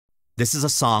This is a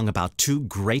song about two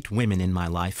great women in my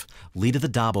life, Lita the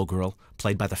Dabo Girl,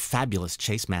 played by the fabulous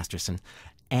Chase Masterson,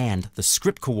 and the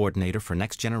script coordinator for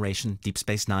Next Generation, Deep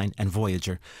Space Nine, and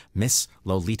Voyager, Miss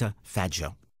Lolita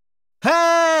Faggio.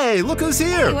 Hey, look who's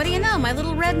here! Hey, what do you know, my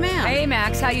little red man? Hey,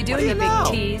 Max, how you doing, you big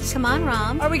tease? Come on,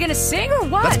 Rom. Are we gonna sing or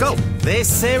what? Let's go! They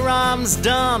say Rom's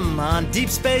dumb on Deep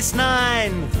Space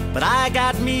Nine, but I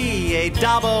got me a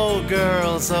Dabo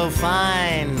girl so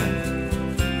fine.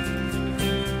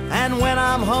 And when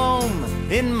I'm home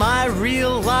in my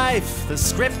real life, the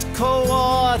script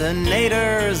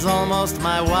coordinator's almost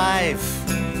my wife.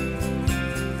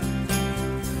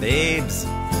 Babes,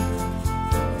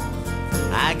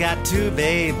 I got two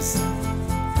babes.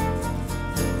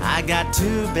 I got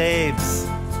two babes.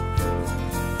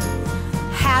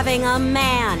 Having a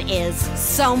man is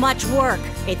so much work.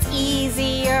 It's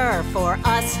easier for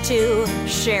us to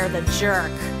share the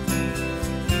jerk.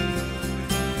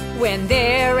 When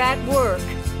they're at work,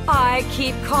 I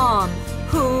keep calm.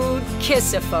 Who'd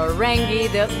kiss a Ferengi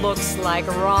that looks like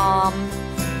Rom?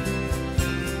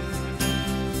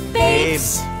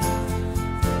 Babes.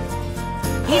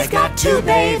 He's got two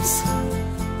babes.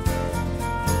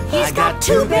 He's got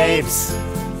two babes.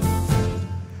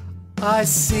 I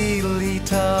see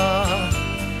Lita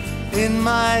in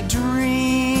my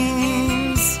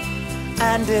dreams,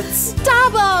 and it's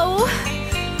Dabo!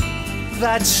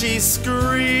 that she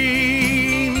screams.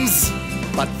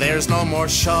 But there's no more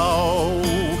show,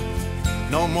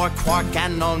 no more Quark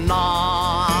and no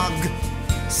Nog.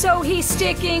 So he's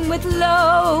sticking with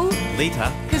Lo.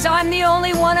 Lita. 'Cause I'm the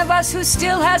only one of us who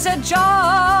still has a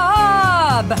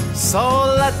job. So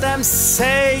let them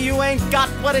say you ain't got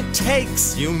what it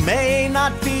takes. You may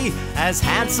not be as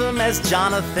handsome as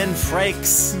Jonathan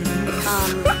Frakes.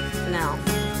 No.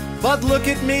 But look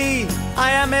at me,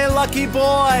 I am a lucky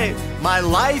boy. My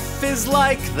life is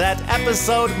like that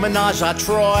episode Menage a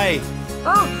Troy.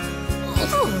 Oh.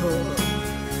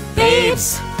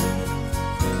 Babes.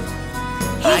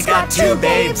 I got two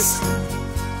babes.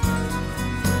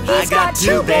 I got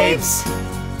two babes.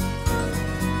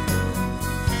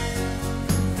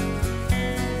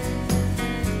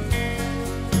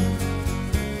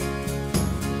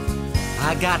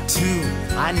 I got two,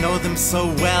 I know them so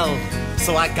well.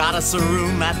 So I got us a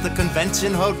room at the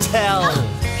convention hotel.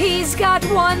 He's got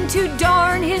one to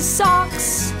darn his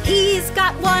socks. He's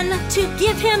got one to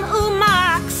give him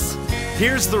umax.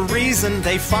 Here's the reason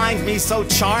they find me so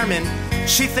charming.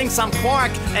 She thinks I'm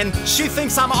Quark, and she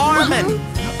thinks I'm Armin.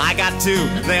 I got two,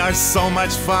 they are so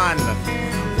much fun.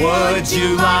 Would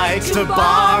you like to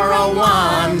borrow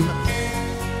one?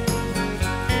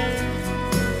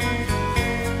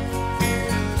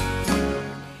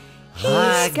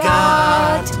 I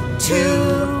got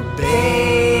two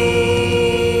babes.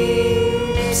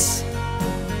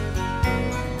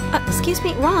 Excuse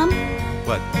me, Rom.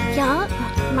 What? Yeah,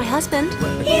 my husband.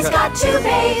 He's got two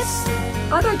babes.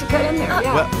 I'd like to cut in there,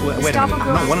 yeah. Wait a minute.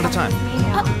 No, one at a time.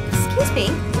 Excuse me.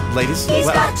 Ladies? He's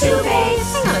got two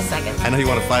babes. Hang on a second. I know you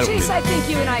want to fight over me. Chase, I think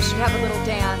you and I should have a little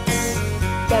dance.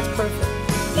 That's perfect.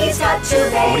 He's got two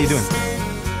babes. What are you doing?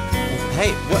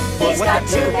 Hey, what? He's got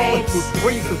two babes.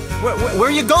 Where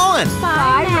are you going?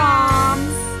 Bye, Rom.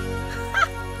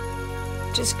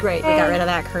 Just great. We got rid of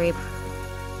that creep.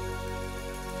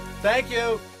 Thank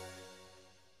you.